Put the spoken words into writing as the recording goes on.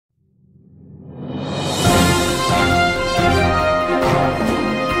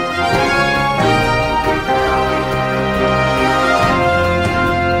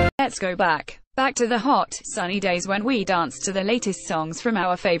go back to the hot, sunny days when we danced to the latest songs from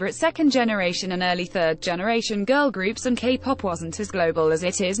our favorite second-generation and early third-generation girl groups, and K-pop wasn't as global as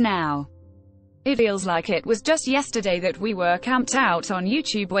it is now. It feels like it was just yesterday that we were camped out on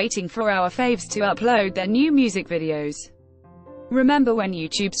YouTube waiting for our faves to upload their new music videos. Remember when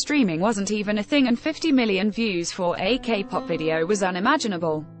YouTube streaming wasn't even a thing and 50 million views for a K-pop video was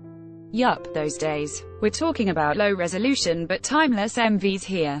unimaginable? Yup, those days. We're talking about low-resolution but timeless MVs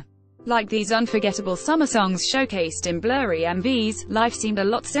here. Like these unforgettable summer songs showcased in blurry MVs, life seemed a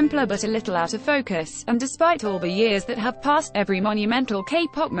lot simpler but a little out of focus, and despite all the years that have passed, every monumental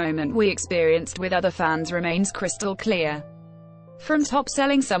K-pop moment we experienced with other fans remains crystal clear. From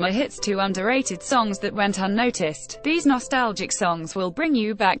top-selling summer hits to underrated songs that went unnoticed, these nostalgic songs will bring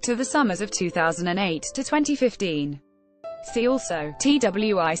you back to the summers of 2008 to 2015. See also,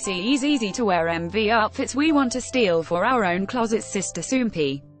 TWICE's easy-to-wear MV outfits we want to steal for our own closet's sister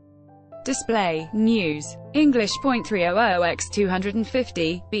Soompi. Display, News, English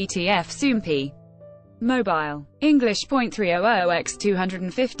 .300x250, BTF Soompi. Mobile, English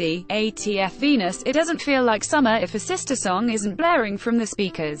 .300x250, ATF Venus. It doesn't feel like summer if a sister song isn't blaring from the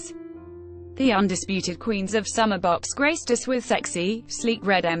speakers. The undisputed queens of summer bops graced us with sexy, sleek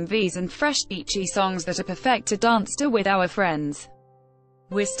red MVs and fresh, beachy songs that are perfect to dance to with our friends.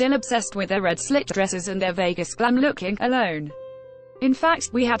 We're still obsessed with their red slit dresses and their Vegas glam looking alone. In fact,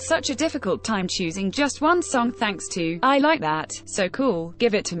 we had such a difficult time choosing just one song thanks to I Like That, So Cool,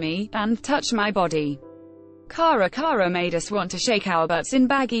 Give It To Me, and Touch My Body. T-ara made us want to shake our butts in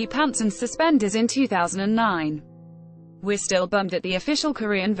baggy pants and suspenders in 2009. We're still bummed that the official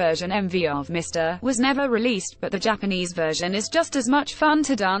Korean version MV of Mr. was never released, but the Japanese version is just as much fun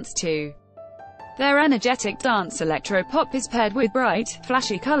to dance to. Their energetic dance electro-pop is paired with bright,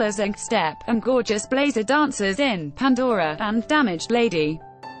 flashy colors and step, and gorgeous blazer dancers in Pandora and Damaged Lady.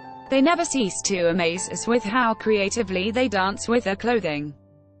 They never cease to amaze us with how creatively they dance with their clothing.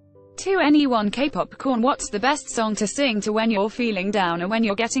 To anyone K-pop corn, what's the best song to sing to when you're feeling down or when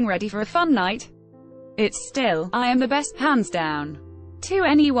you're getting ready for a fun night? It's still, I Am the Best, hands down. To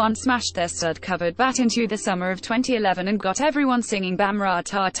anyone smashed their stud-covered bat into the summer of 2011 and got everyone singing Bamra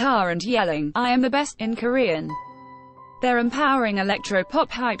Ta Ta and yelling, I am the best, in Korean. Their empowering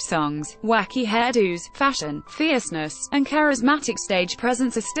electro-pop hype songs, wacky hairdos, fashion, fierceness, and charismatic stage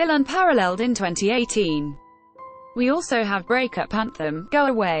presence are still unparalleled in 2018. We also have breakup anthem, Go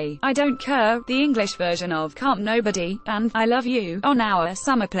Away, I Don't Care, the English version of Can't Nobody, and I Love You, on our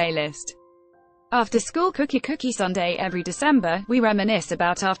summer playlist. After School Cookie Sunday every December, we reminisce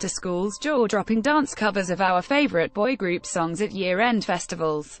about after school's jaw-dropping dance covers of our favorite boy group songs at year-end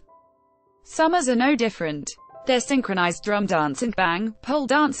festivals. Summers are no different. Their synchronized drum dance and bang, pole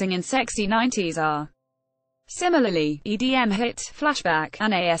dancing in sexy 90s are. Similarly, EDM hit, Flashback,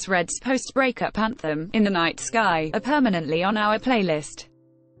 and AS Red's post-breakup anthem, In the Night Sky, are permanently on our playlist.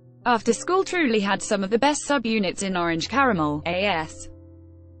 After School truly had some of the best subunits in Orange Caramel, AS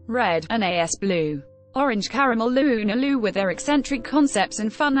Red, and AS Blue. Orange Caramel Luna Lou with their eccentric concepts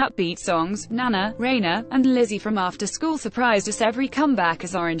and fun upbeat songs, Nana, Reina, and Lizzie from After School surprised us every comeback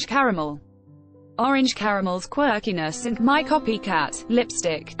as Orange Caramel. Orange Caramel's quirkiness and My Copycat,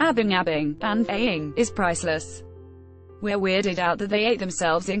 Lipstick, Abbing, and Aing is priceless. We're weirded out that they ate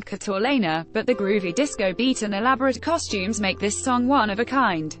themselves in Catalina, but the groovy disco beat and elaborate costumes make this song one of a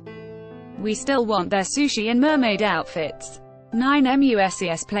kind. We still want their sushi and mermaid outfits.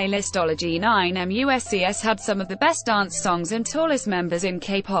 9MUSCS Playlistology. 9MUSCS had some of the best dance songs and tallest members in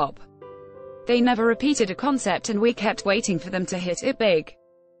K-pop. They never repeated a concept and we kept waiting for them to hit it big.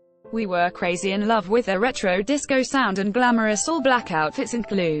 We were crazy in love with their retro disco sound and glamorous all-black outfits and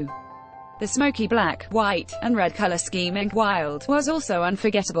Clue. The smoky black, white, and red color scheme in Wild was also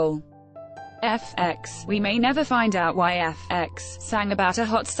unforgettable. FX. We may never find out why FX sang about a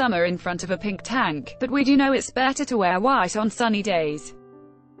hot summer in front of a pink tank, but we do know it's better to wear white on sunny days.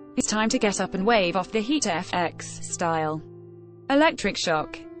 It's time to get up and wave off the heat. FX style. Electric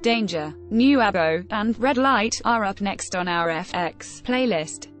Shock, Danger, New Abo, and Red Light are up next on our FX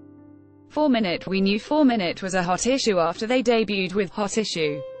playlist. 4 Minute. We knew 4 Minute was a hot issue after they debuted with Hot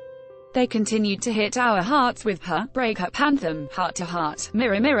Issue. They continued to hit our hearts with her breakup anthem, Heart to Heart,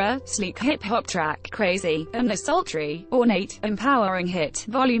 Mirror Mirror, sleek hip-hop track, Crazy, and a sultry, ornate, empowering hit,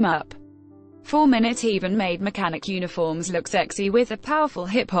 Volume Up. 4 Minute even made mechanic uniforms look sexy with a powerful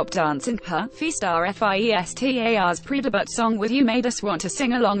hip-hop dance in her Fiestar Fiestar's pre-debut song With You made us want to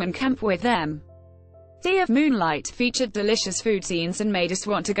sing along and camp with them. Sea of Moonlight featured delicious food scenes and made us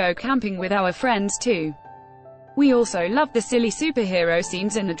want to go camping with our friends too. We also loved the silly superhero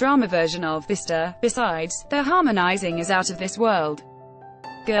scenes in the drama version of Vista. Besides, their harmonizing is out of this world.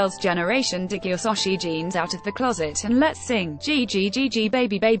 Girls' generation, dig your Soshi jeans out of the closet and let's sing G G G G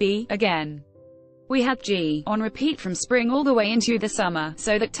baby baby again. We had G on repeat from spring all the way into the summer,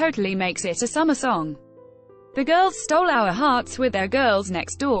 so that totally makes it a summer song. The girls stole our hearts with their girls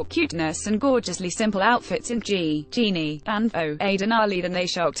next door cuteness and gorgeously simple outfits in G, Genie, and oh, Aidenali. Then they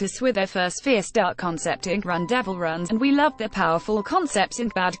shocked us with their first fierce dark concept ink run Devil Runs, and we loved their powerful concepts in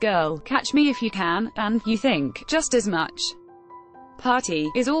Bad Girl, Catch Me If You Can, and You Think, just as much. Party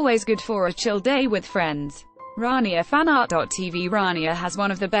is always good for a chill day with friends. Rania fanart.tv. Rania has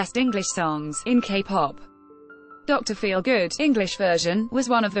one of the best English songs in K-pop. Dr. Feelgood, English version, was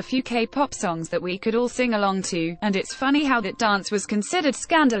one of the few K-pop songs that we could all sing along to, and it's funny how that dance was considered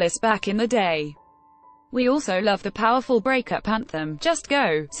scandalous back in the day. We also love the powerful breakup anthem, Just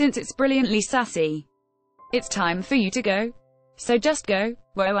Go, since it's brilliantly sassy. It's time for you to go. So just go.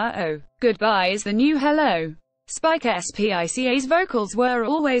 Whoa, oh. Goodbye is the new hello. Spica Spica's vocals were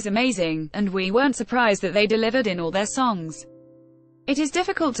always amazing, and we weren't surprised that they delivered in all their songs. It is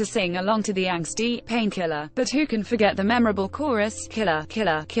difficult to sing along to the angsty Painkiller, but who can forget the memorable chorus, Killer,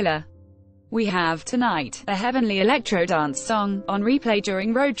 Killer, Killer. We have Tonight, a heavenly electro dance song, on replay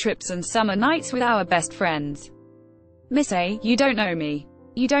during road trips and summer nights with our best friends. Miss A, you don't know me.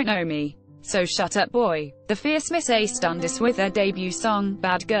 You don't know me. So shut up boy. The fierce Miss A stunned us with their debut song,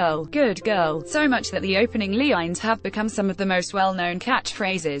 Bad Girl, Good Girl, so much that the opening lines have become some of the most well-known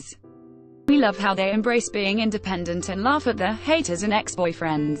catchphrases. We love how they embrace being independent and laugh at their haters and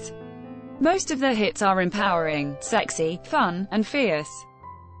ex-boyfriends. Most of their hits are empowering, sexy, fun, and fierce.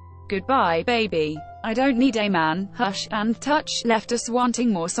 Goodbye Baby, I Don't Need a Man, Hush, and Touch left us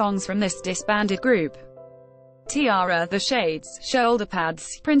wanting more songs from this disbanded group. T-ara, the shades, shoulder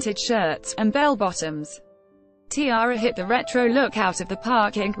pads, printed shirts, and bell-bottoms. T-ara hit the retro look out of the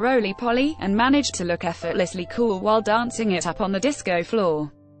park ink roly-poly, and managed to look effortlessly cool while dancing it up on the disco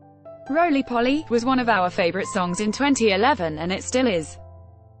floor. Roly-poly was one of our favorite songs in 2011, and it still is.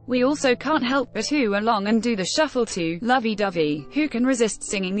 We also can't help but hoo along and do the shuffle to Lovey-Dovey. Who can resist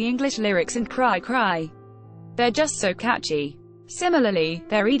singing the English lyrics and cry cry? They're just so catchy. Similarly,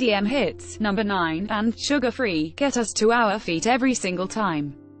 their EDM hits, Number 9, and Sugar Free, get us to our feet every single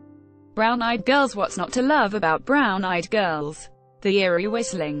time. Brown-Eyed Girls. What's not to love about Brown-Eyed Girls? The eerie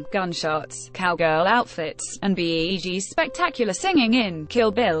whistling, gunshots, cowgirl outfits, and BEG's spectacular singing in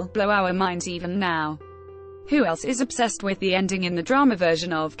Kill Bill blow our minds even now. Who else is obsessed with the ending in the drama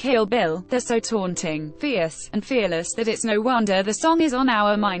version of Kill Bill? They're so taunting, fierce, and fearless that it's no wonder the song is on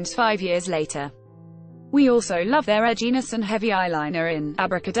our minds 5 years later. We also love their edginess and heavy eyeliner in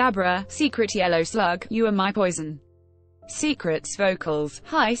Abracadabra, Secret Yellow Slug, You Are My Poison. Secret's vocals,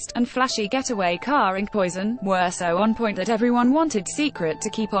 heist, and flashy getaway car ink Poison were so on point that everyone wanted Secret to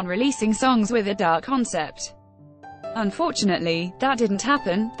keep on releasing songs with a dark concept. Unfortunately, that didn't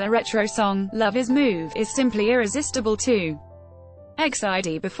happen. The retro song, Love Is Move, is simply irresistible too.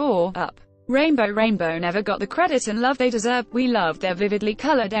 XID before Up. Rainbow never got the credit and love they deserve. We loved their vividly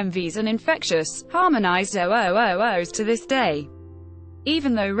colored MVs and infectious, harmonized OOOOs to this day.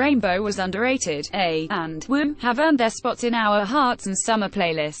 Even though Rainbow was underrated, A and W have earned their spots in our hearts and summer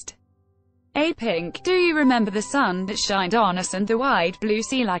playlist. A Pink, do you remember the sun that shined on us and the wide blue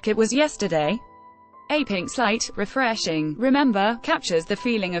sea like it was yesterday? A Pink's light, refreshing, remember, captures the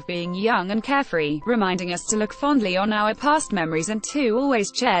feeling of being young and carefree, reminding us to look fondly on our past memories and to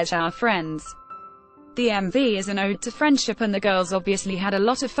always cherish our friends. The MV is an ode to friendship and the girls obviously had a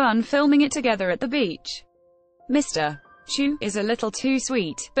lot of fun filming it together at the beach. Mr. Chu is a little too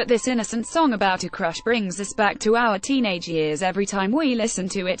sweet, but this innocent song about a crush brings us back to our teenage years every time we listen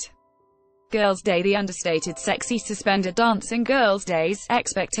to it. Girls' Day. The understated sexy suspended dancing Girls' Day's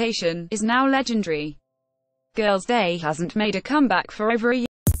expectation is now legendary. Girls' Day hasn't made a comeback for over a year.